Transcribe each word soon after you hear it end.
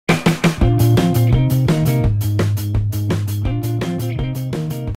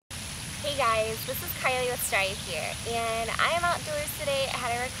with Strive here, and I am outdoors today. I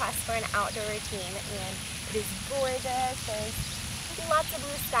had a request for an outdoor routine, and it is gorgeous. There's lots of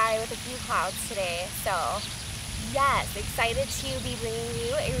blue sky with a few clouds today, so yes, excited to be bringing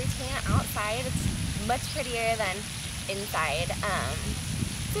you a routine outside. It's much prettier than inside.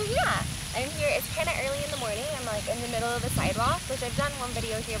 So yeah, I'm here. It's kind of early in the morning. I'm like in the middle of the sidewalk, which I've done one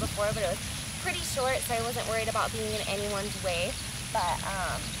video here before, but it was pretty short, so I wasn't worried about being in anyone's way. But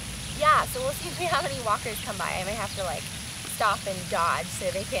yeah, so we'll see if we have any walkers come by. I might have to like stop and dodge so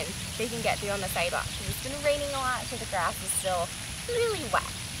they can get through on the sidewalk, because it's been raining a lot, so the grass is still really wet.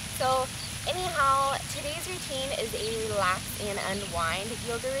 So anyhow, today's routine is a relax and unwind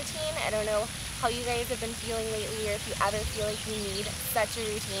yoga routine. I don't know how you guys have been feeling lately, or if you ever feel like you need such a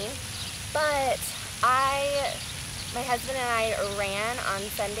routine, but my husband and I ran on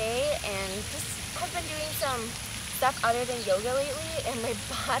Sunday and just have been doing some stuff other than yoga lately, and my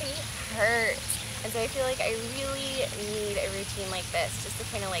body hurts. And so I feel like I really need a routine like this, just to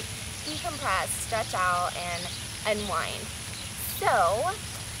kind of like decompress, stretch out, and unwind. So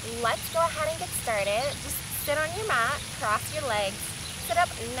let's go ahead and get started. Just sit on your mat, cross your legs, sit up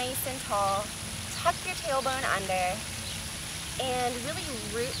nice and tall, tuck your tailbone under, and really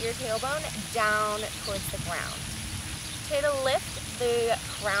root your tailbone down towards the ground. Try to lift the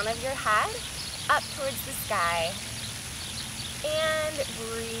crown of your head up towards the sky, and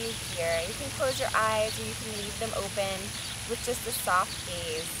breathe here. You can close your eyes, or you can leave them open with just a soft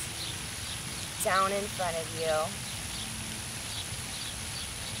gaze down in front of you.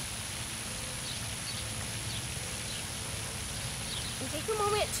 And take a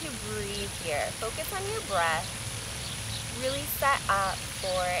moment to breathe here. Focus on your breath. Really set up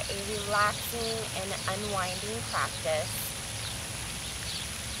for a relaxing and unwinding practice.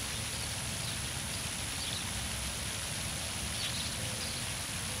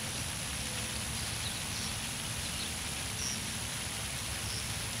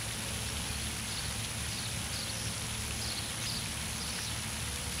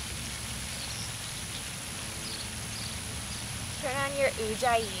 Turn on your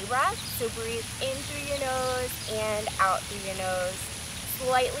Ujjayi breath, so breathe in through your nose and out through your nose,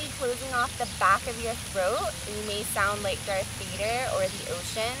 slightly closing off the back of your throat. You may sound like Darth Vader or the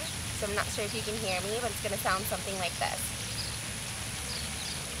ocean, so I'm not sure if you can hear me, but it's going to sound something like this.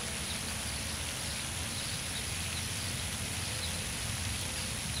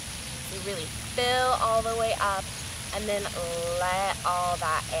 So really fill all the way up, and then let all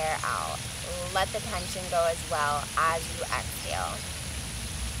that air out. Let the tension go as well as you exhale.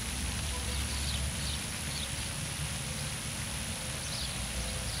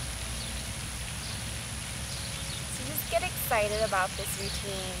 So just get excited about this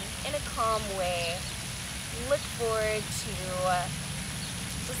routine in a calm way. Look forward to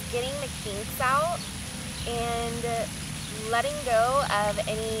just getting the kinks out and letting go of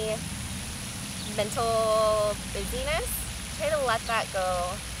any mental busyness. Try to let that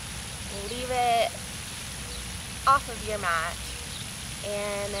go. Leave it off of your mat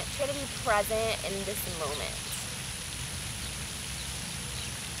and try to be present in this moment.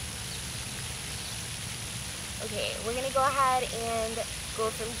 Okay, we're going to go ahead and go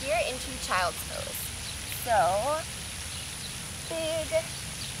from here into child's pose. So, big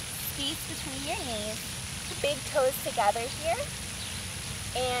space between your knees, big toes together here,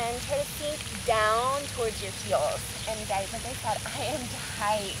 and try to sink down towards your heels. And guys, like I said, I am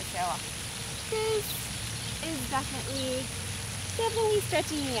tight, so this is definitely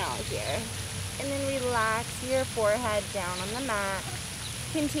stretching me out here. And then relax your forehead down on the mat.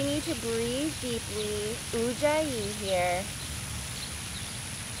 Continue to breathe deeply. Ujjayi here.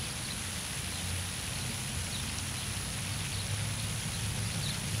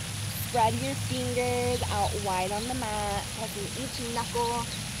 Spread your fingers out wide on the mat, pressing each knuckle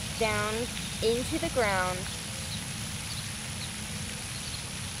down into the ground.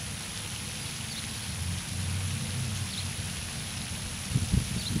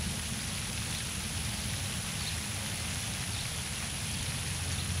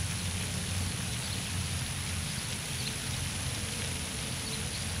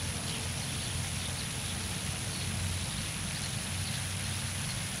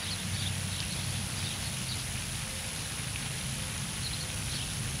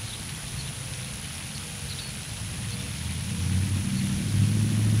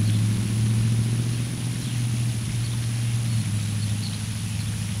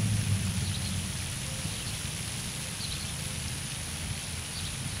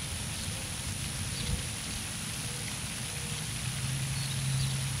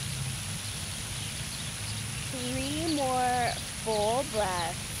 full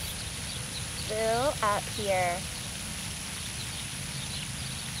breath. Fill up here.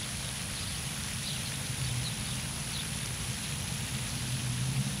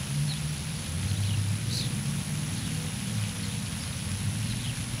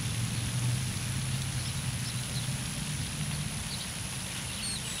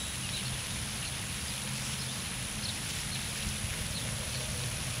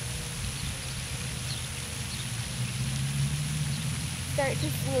 Start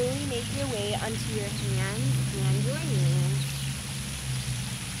to slowly make your way onto your hands and your knees.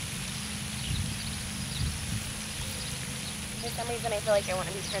 For some reason I feel like I want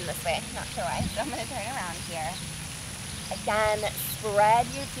to be turned this way. Not sure why, so I'm going to turn around here. Again, spread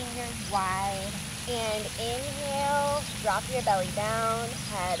your fingers wide. And inhale, drop your belly down,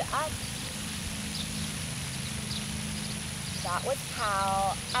 head up. That was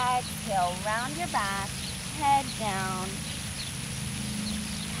cow. Exhale, round your back, head down.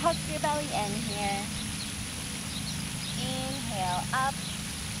 Tuck your belly in here. Inhale, up.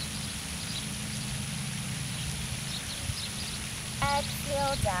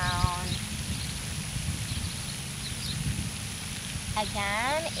 Exhale, down.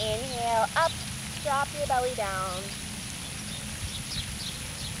 Again, inhale, up. Drop your belly down.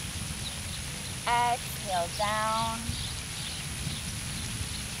 Exhale, down.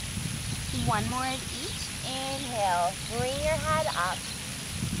 One more of each. Inhale, bring your head up.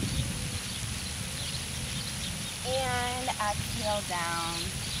 And exhale down.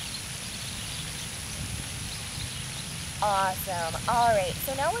 Awesome. All right,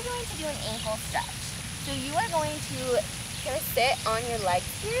 so now we're going to do an ankle stretch. So you are going to kind of sit on your legs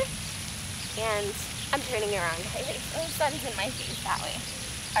here, and I'm turning around. The sun's in my face that way.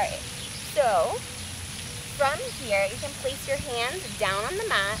 All right, so from here, you can place your hands down on the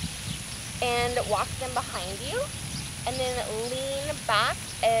mat and walk them behind you, and then lean back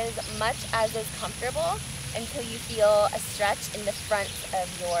as much as is comfortable until you feel a stretch in the front of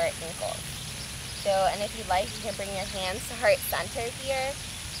your ankles. So, and if you'd like, you can bring your hands to heart center here.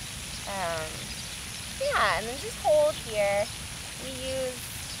 Yeah, and then just hold here. We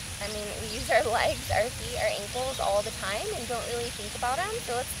use our legs, our feet, our ankles all the time and don't really think about them.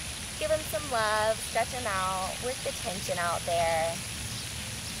 So let's give them some love, stretch them out, work the tension out there.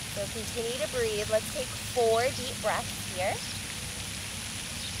 So continue to breathe. Let's take 4 deep breaths here.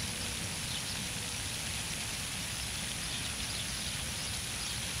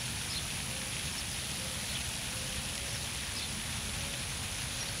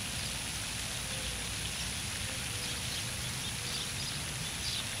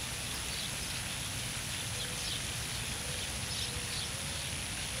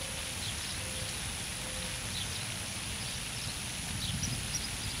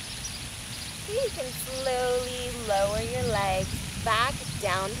 You can slowly lower your legs back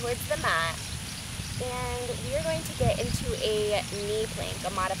down towards the mat, and we are going to get into a knee plank,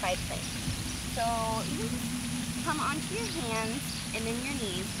 a modified plank. So you can come onto your hands and then your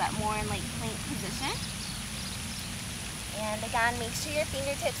knees, but more in like plank position. And again, make sure your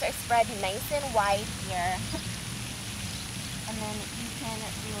fingertips are spread nice and wide here. And then you can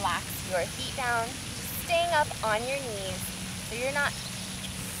relax your feet down, just staying up on your knees so you're not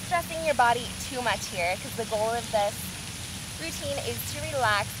stressing your body too much here, because the goal of this routine is to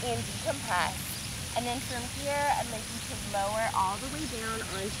relax and decompress. And then from here, I'd like you to lower all the way down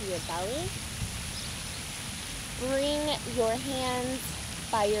onto your belly. Bring your hands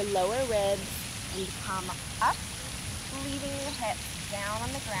by your lower ribs and come up, leaving your hips down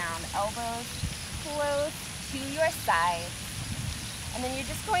on the ground, elbows close to your sides. And then you're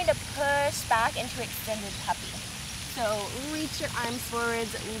just going to push back into extended puppy. So reach your arms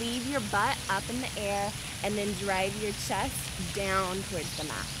forwards, leave your butt up in the air, and then drive your chest down towards the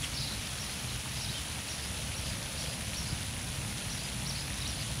mat.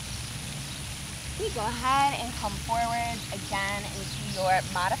 Okay, go ahead and come forward again into your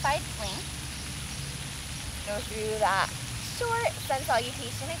modified plank. Go through that short sun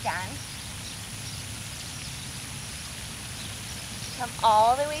salutation again. Come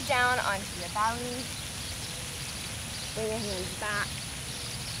all the way down onto your belly. Bring your hands back,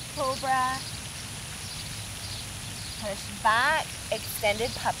 cobra, push back, extended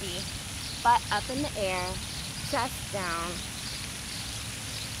puppy, butt up in the air, chest down.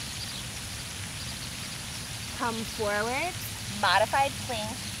 Come forward, modified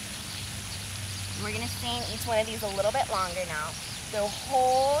plank. We're gonna stay in each one of these a little bit longer now. So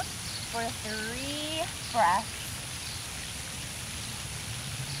hold for 3 breaths.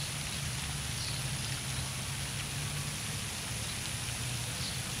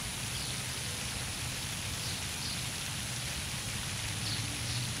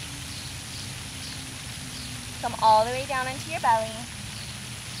 Come all the way down into your belly.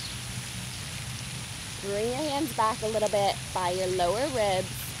 Bring your hands back a little bit by your lower ribs.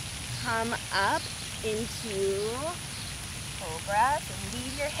 Come up into cobra. So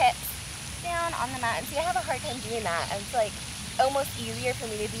leave your hips down on the mat. And see, I have a hard time doing that. And it's like almost easier for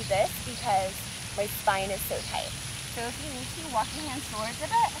me to do this because my spine is so tight. So if you need to, walk your hands forwards a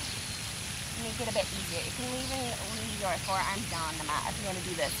bit. Make it a bit easier. You can even leave your forearms down on the mat if you want to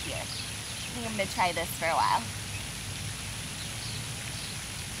do this here. I think I'm going to try this for a while.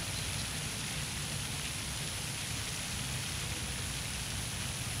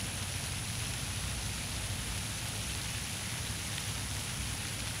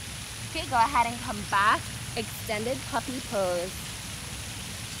 Okay, go ahead and come back. Extended puppy pose.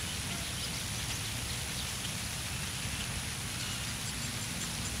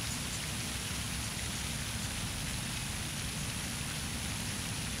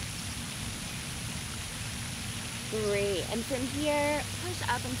 Great, and from here, push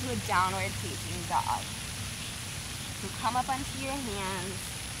up into a downward facing dog. So come up onto your hands,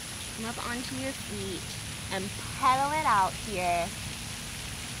 come up onto your feet, and pedal it out here.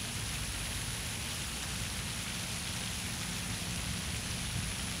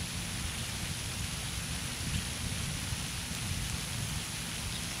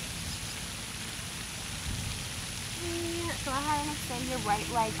 Go ahead and extend your right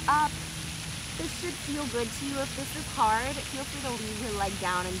leg up. This should feel good to you. If this is hard, feel free to leave your leg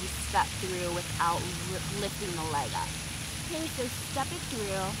down and just step through without lifting the leg up. Okay, so step it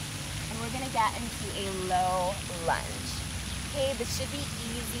through, and we're gonna get into a low lunge. Okay, this should be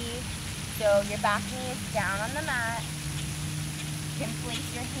easy. So your back knee is down on the mat. You can place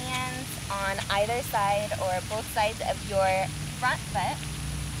your hands on either side or both sides of your front foot,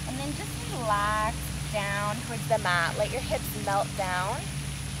 and then just relax down towards the mat. Let your hips melt down.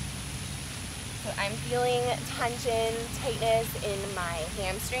 So I'm feeling tension, tightness in my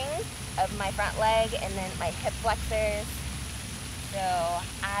hamstrings of my front leg and then my hip flexors. So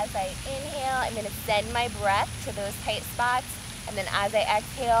as I inhale, I'm going to send my breath to those tight spots. And then as I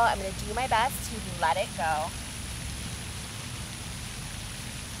exhale, I'm going to do my best to let it go.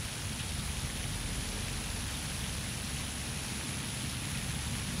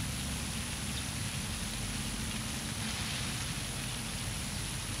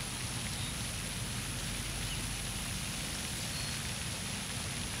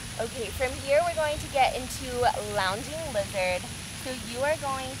 Okay, from here we're going to get into lounging lizard. So you are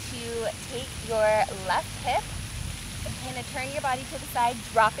going to take your left hip and kind of turn your body to the side,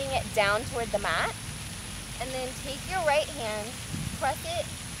 dropping it down toward the mat. And then take your right hand, press it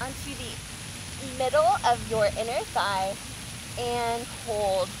onto the middle of your inner thigh and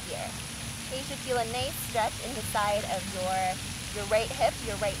hold here. Okay, you should feel a nice stretch in the side of your right hip,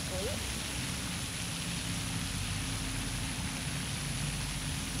 your right glute.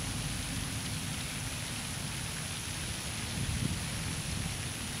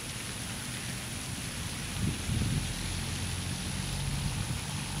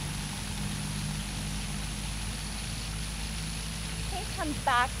 Come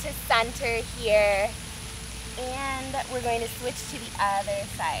back to center here, and we're going to switch to the other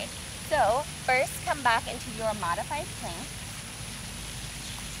side. So first, come back into your modified plank.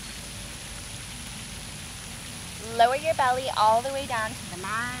 Lower your belly all the way down to the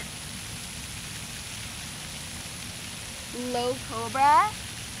mat. Low cobra.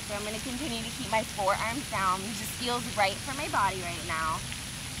 So I'm going to continue to keep my forearms down. It just feels right for my body right now.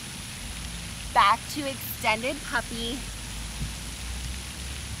 Back to extended puppy.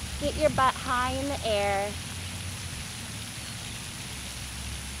 Get your butt high in the air.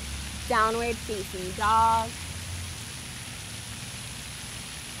 Downward facing dog.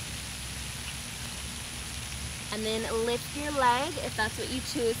 And then lift your leg if that's what you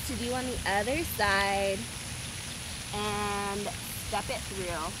choose to do on the other side. And step it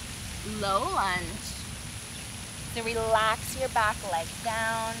through. Low lunge. So relax your back leg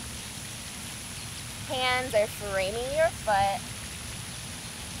down. Hands are framing your foot.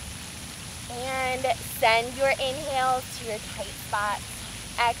 And send your inhales to your tight spots.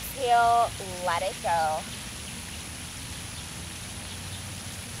 Exhale, let it go.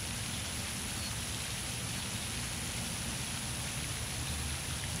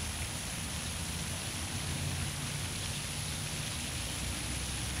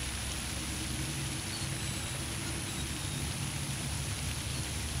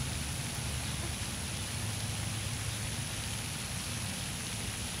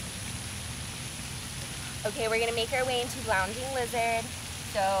 Okay, we're gonna make our way into lounging lizard.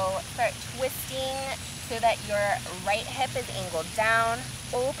 So start twisting so that your right hip is angled down.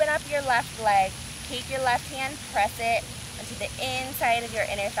 Open up your left leg. take your left hand, press it onto the inside of your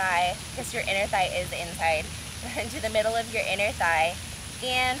inner thigh, because your inner thigh is the inside, into the middle of your inner thigh,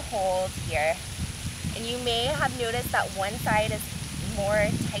 and hold here. And you may have noticed that one side is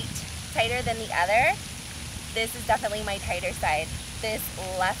more tighter than the other. This is definitely my tighter side. This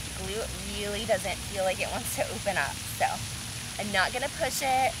left glute really doesn't feel like it wants to open up. So I'm not gonna push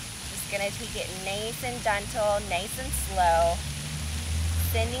it, just gonna take it nice and gentle, nice and slow.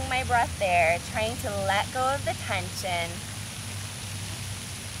 Sending my breath there, trying to let go of the tension.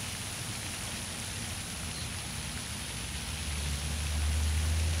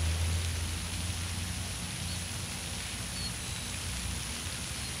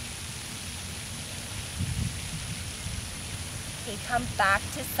 Okay, come back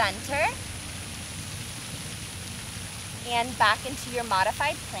to center and back into your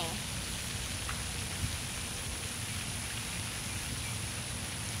modified plank.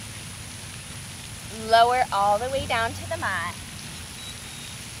 Lower all the way down to the mat.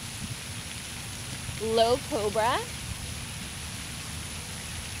 Low cobra.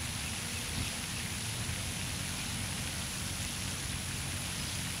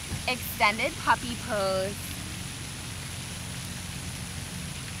 Extended puppy pose.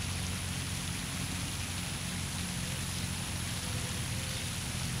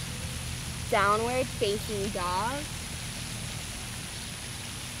 Downward facing dog.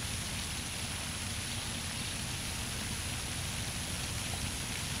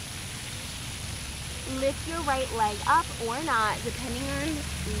 Lift your right leg up or not, depending on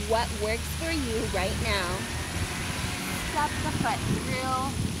what works for you right now. Step the foot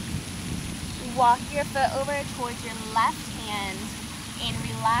through. Walk your foot over towards your left hand and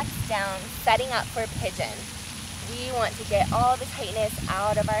relax down, setting up for pigeon. We want to get all the tightness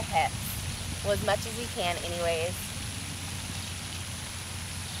out of our hips. Well, as much as we can anyways.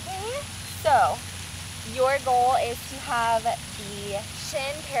 Okay, so your goal is to have the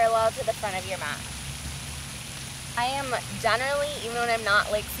shin parallel to the front of your mat. I am generally, even when I'm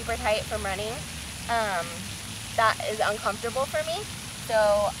not like super tight from running, that is uncomfortable for me.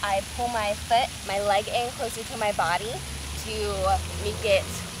 So I pull my foot, my leg in closer to my body to make it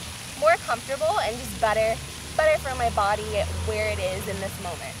more comfortable and just better for my body where it is in this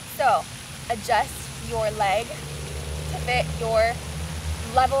moment. So adjust your leg to fit your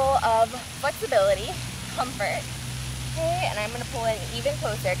level of flexibility, comfort. Okay, and I'm gonna pull in even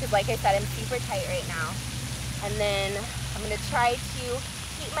closer because like I said, I'm super tight right now. And then I'm gonna try to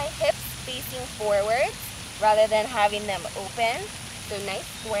keep my hips facing forward rather than having them open. So nice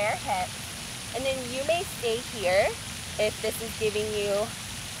square hips. And then you may stay here if this is giving you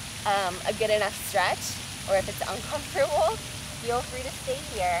a good enough stretch, or if it's uncomfortable, feel free to stay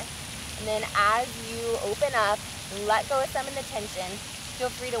here. And then as you open up, let go of some of the tension, feel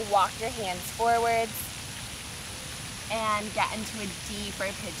free to walk your hands forwards and get into a deeper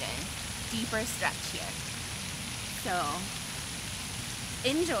pigeon, deeper stretch here. So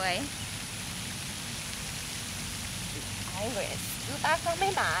enjoy. I'm going to scoot back on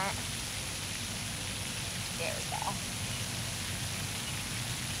my mat. There we go.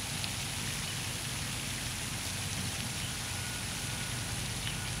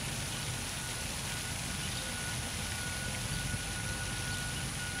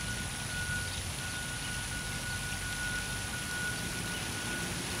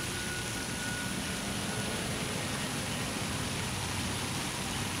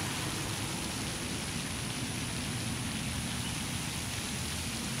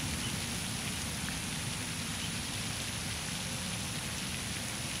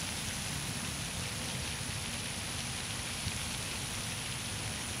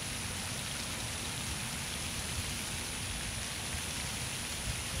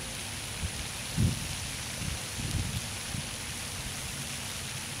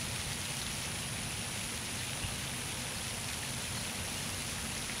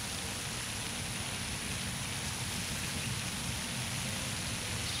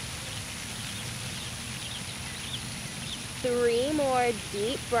 Three more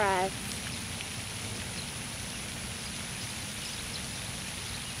deep breaths.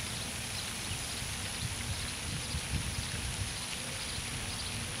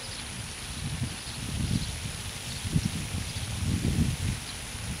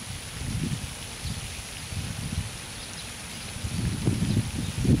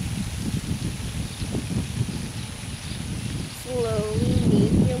 Slowly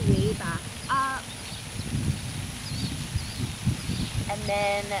make your way back up. And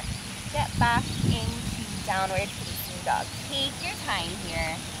then get back into downward facing dog. Take your time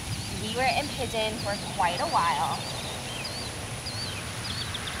here. We were in pigeon for quite a while.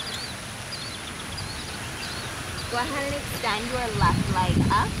 Go ahead and extend your left leg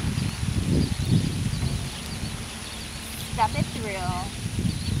up. Step it through.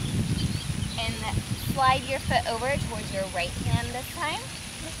 And slide your foot over towards your right hand this time.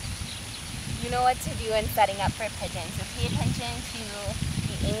 You know what to do in setting up for pigeon. So pay attention to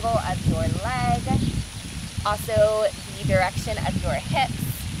the angle of your leg, also the direction of your hips.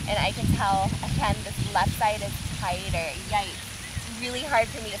 And I can tell, again, this left side is tighter. Yikes. It's really hard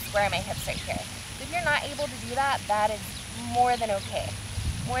for me to square my hips right here. So if you're not able to do that, that is more than okay.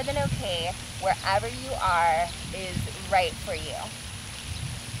 More than okay. Wherever you are is right for you.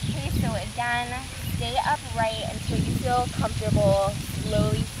 Okay, so again, stay upright until you feel comfortable,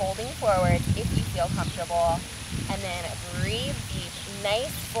 slowly folding forward if you feel comfortable. And then breathe deep.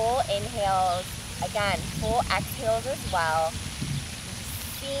 Nice full inhales. Again, full exhales as well.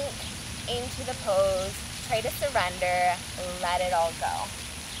 Sink into the pose, try to surrender, let it all go.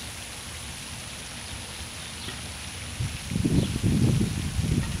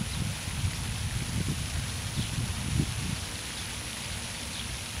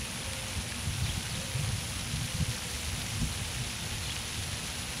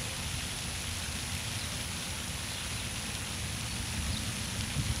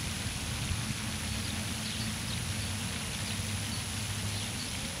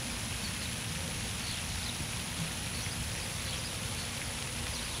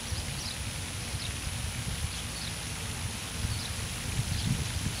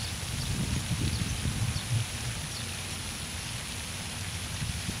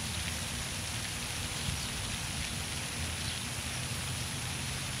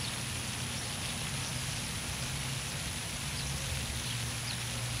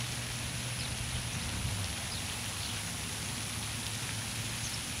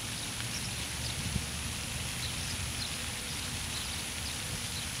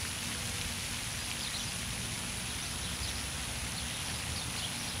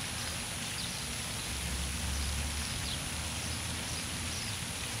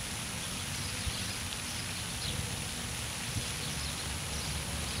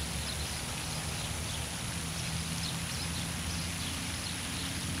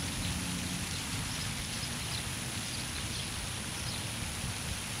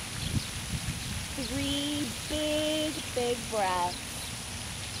 Three big breaths.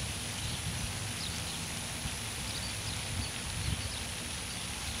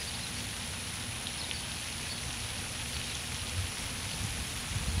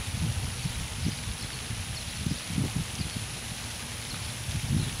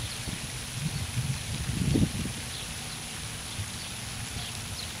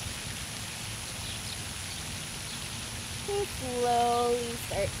 Slowly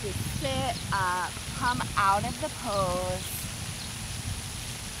start to sit up, come out of the pose,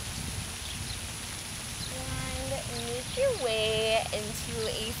 and make your way into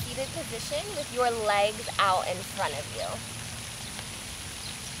a seated position with your legs out in front of you.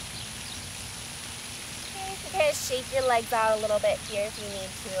 Okay, so kind of shake your legs out a little bit here if you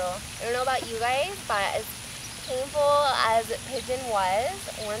need to. I don't know about you guys, but as painful as pigeon was,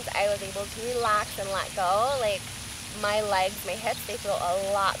 once I was able to relax and let go, like, my legs, my hips, they feel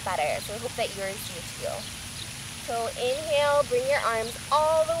a lot better. So I hope that yours do too. So inhale, bring your arms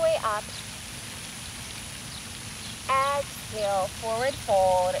all the way up. Exhale, forward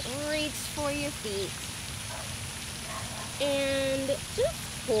fold, reach for your feet. And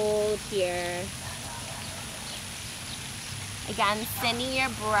just hold here. Again, sending your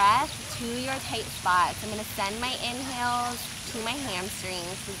breath to your tight spots. I'm going to send my inhales to my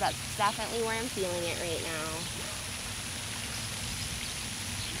hamstrings because that's definitely where I'm feeling it right now.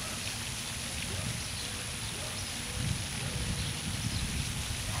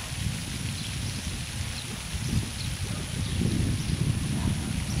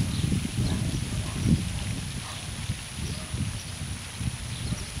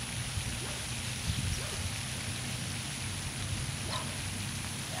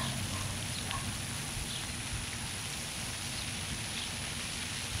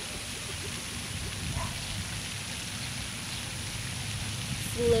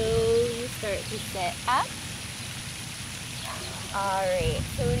 Slowly start to sit up. Alright,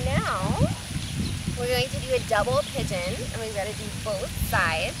 so now we're going to do a double pigeon, and we've got to do both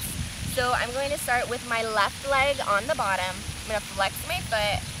sides. So I'm going to start with my left leg on the bottom. I'm going to flex my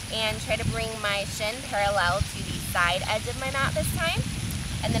foot and try to bring my shin parallel to the side edge of my mat this time.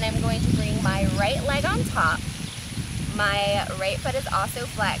 And then I'm going to bring my right leg on top. My right foot is also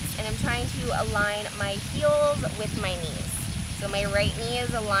flexed, and I'm trying to align my heels with my knees. So my right knee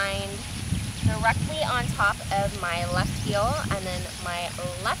is aligned directly on top of my left heel, and then my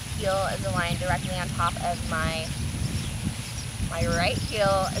left heel is aligned directly on top of my My right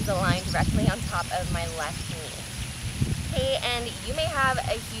heel is aligned directly on top of my left knee. Okay, and you may have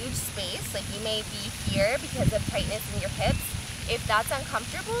a huge space, like you may be here because of tightness in your hips. If that's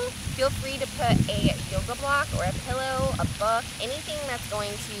uncomfortable, feel free to put a yoga block or a pillow, a book, anything that's going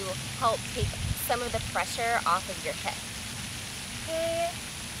to help take some of the pressure off of your hip. Okay,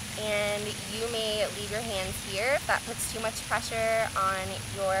 and you may leave your hands here if that puts too much pressure on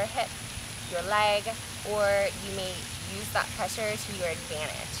your hip, your leg, or you may use that pressure to your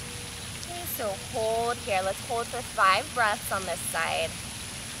advantage. Okay, so hold here. Let's hold for 5 breaths on this side.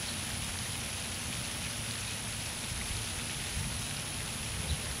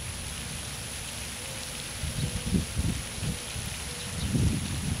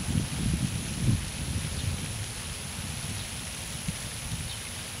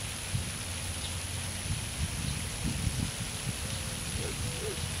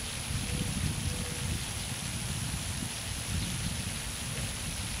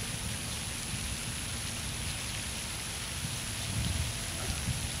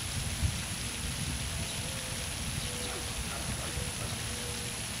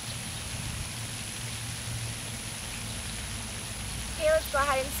 Okay, let's go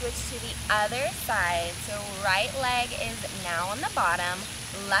ahead and switch to the other side. So right leg is now on the bottom,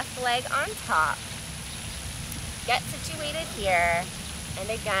 left leg on top. Get situated here, and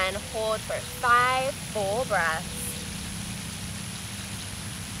again, hold for 5 full breaths.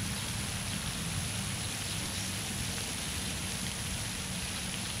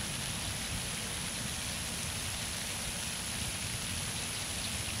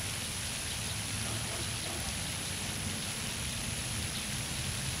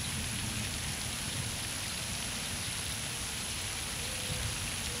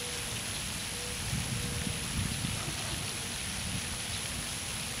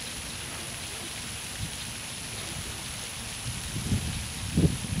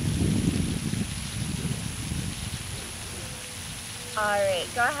 Alright,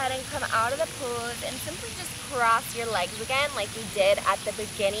 go ahead and come out of the pose and simply just cross your legs again like we did at the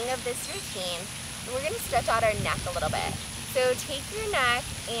beginning of this routine. And we're going to stretch out our neck a little bit. So take your neck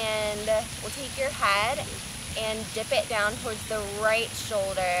and we'll take your head and dip it down towards the right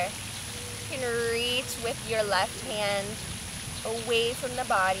shoulder. You can reach with your left hand away from the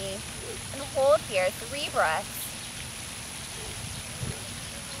body and hold here 3 breaths.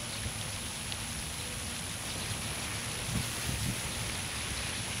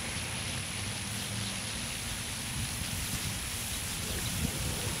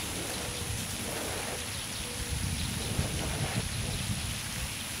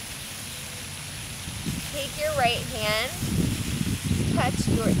 Take your right hand, touch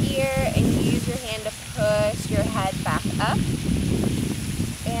your ear, and use your hand to push your head back up.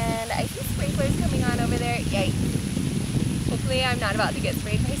 And I see sprinklers coming on over there. Yikes. Hopefully I'm not about to get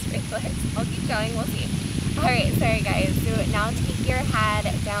sprayed by sprinklers. I'll keep going, we'll see. Alright, sorry guys. So now take your head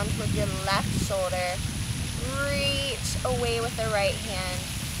down towards your left shoulder. Reach away with the right hand.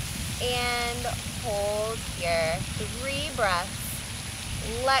 And hold here. 3 breaths.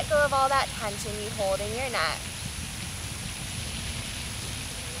 Let go of all that tension you hold in your neck.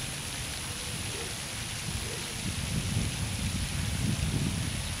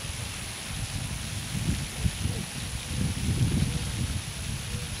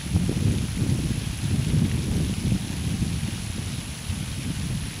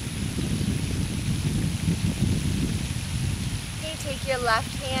 Okay, take your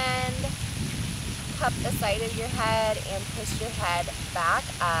left hand, cup the side of your head and push your head back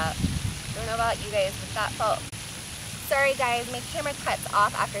up. I don't know about you guys, but that felt... Sorry guys, my camera cuts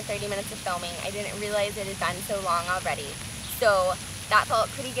off after 30 minutes of filming. I didn't realize it had been so long already. So that felt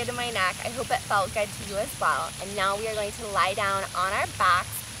pretty good in my neck. I hope it felt good to you as well. And now we are going to lie down on our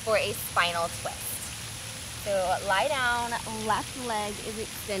backs for a spinal twist. So lie down, left leg is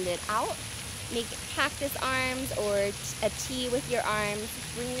extended out. Make cactus arms or a T with your arms.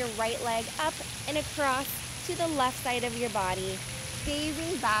 Bring your right leg up and across to the left side of your body,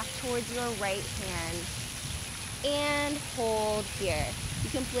 gazing back towards your right hand. And hold here. You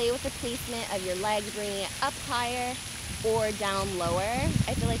can play with the placement of your leg, bringing it up higher or down lower.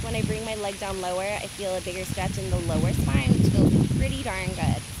 I feel like when I bring my leg down lower, I feel a bigger stretch in the lower spine, which feels pretty darn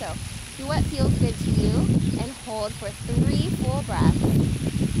good. So do what feels good to you and hold for 3 full breaths.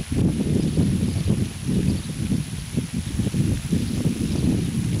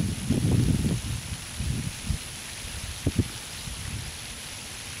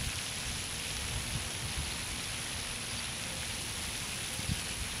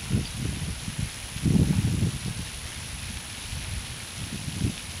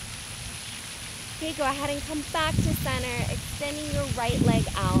 Okay, Okay, go ahead and come back to center, extending your right leg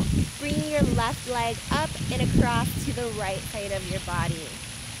out, bringing your left leg up and across to the right side of your body.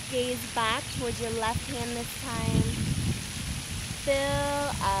 Gaze back towards your left hand this time.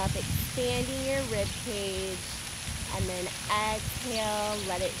 Fill up, expanding your rib cage, and then exhale,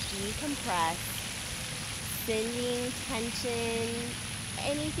 let it decompress, sending tension,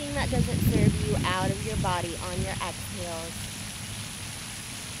 anything that doesn't serve you out of your body on your exhales.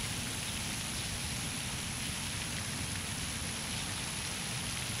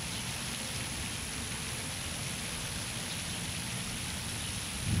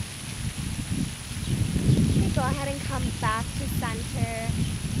 Go ahead and come back to center,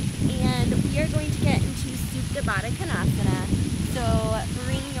 and we are going to get into Supta Baddha Konasana. So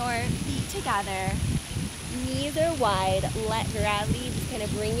bring your feet together, knees are wide, let gravity just kind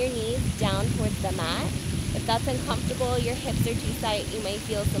of bring your knees down towards the mat. If that's uncomfortable, your hips are too tight, you might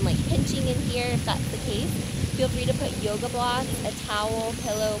feel some like pinching in here. If that's the case, feel free to put yoga blocks, a towel,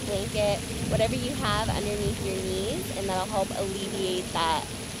 pillow, blanket, whatever you have underneath your knees, and that'll help alleviate that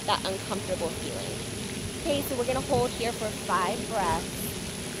uncomfortable feeling. Okay, so we're gonna hold here for 5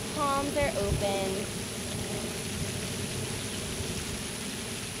 breaths. Palms are open.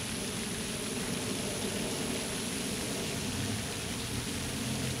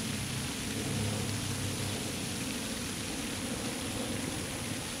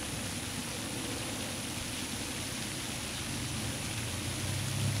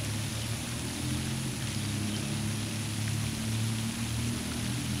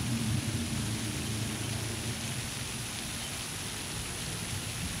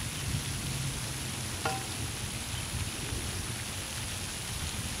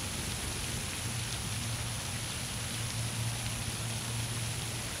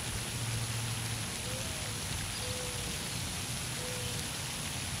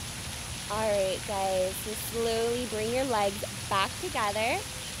 Alright guys, so slowly bring your legs back together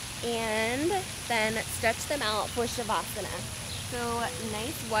and then stretch them out for Shavasana. So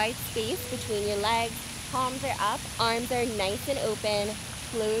nice wide space between your legs, palms are up, arms are nice and open.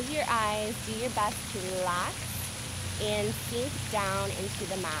 Close your eyes, do your best to relax and sink down into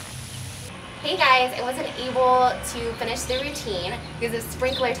the mat. Hey guys, I wasn't able to finish the routine because of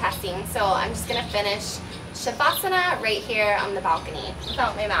sprinkler testing, so I'm just going to finish Shavasana right here on the balcony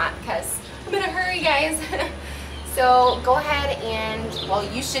without my mat because I'm in a hurry, guys. So go ahead and, well,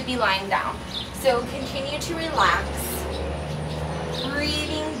 you should be lying down. So continue to relax,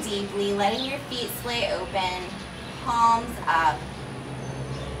 breathing deeply, letting your feet splay open, palms up.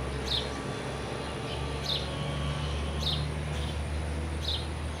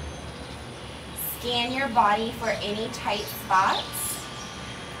 Scan your body for any tight spots.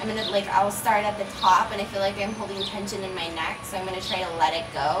 I'll start at the top and I feel like I'm holding tension in my neck, so I'm gonna try to let it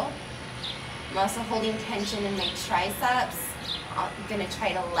go. I'm also holding tension in my triceps. I'm gonna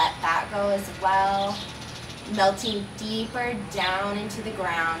try to let that go as well. Melting deeper down into the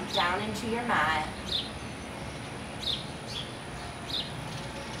ground, down into your mat.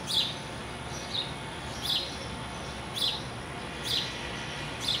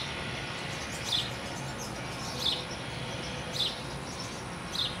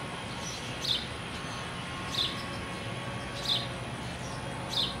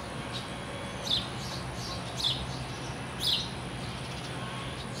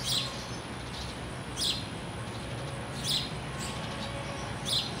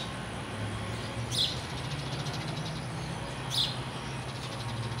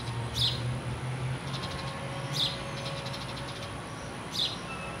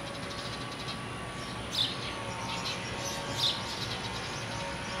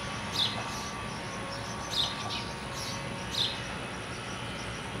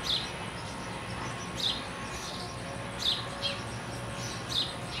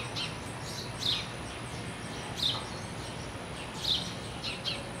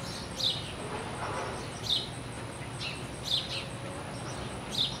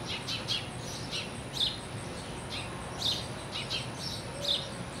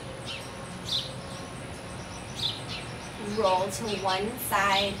 Roll to one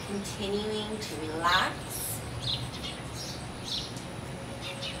side, continuing to relax.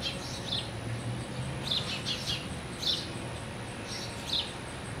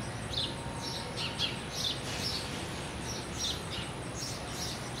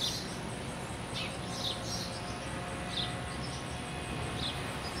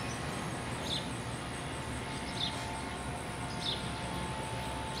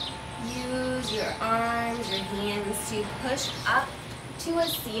 Use your arms, your hands to push up to a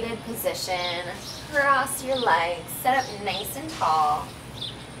seated position. Cross your legs, set up nice and tall.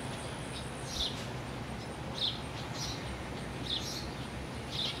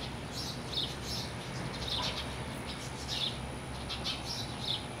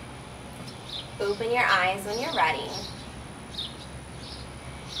 Open your eyes when you're ready.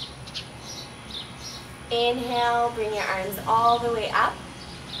 Inhale, bring your arms all the way up.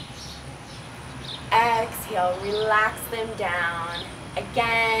 Exhale, relax them down.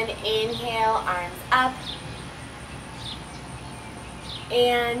 Again, inhale, arms up.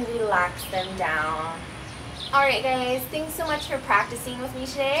 And relax them down. Alright guys, thanks so much for practicing with me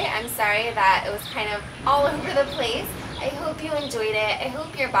today. I'm sorry that it was kind of all over the place. I hope you enjoyed it. I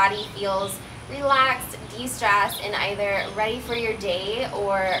hope your body feels relaxed, de-stressed, and either ready for your day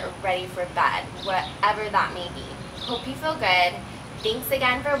or ready for bed, whatever that may be. Hope you feel good. Thanks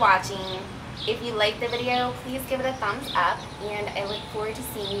again for watching. If you liked the video, please give it a thumbs up, and I look forward to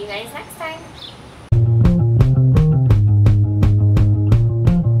seeing you guys next time.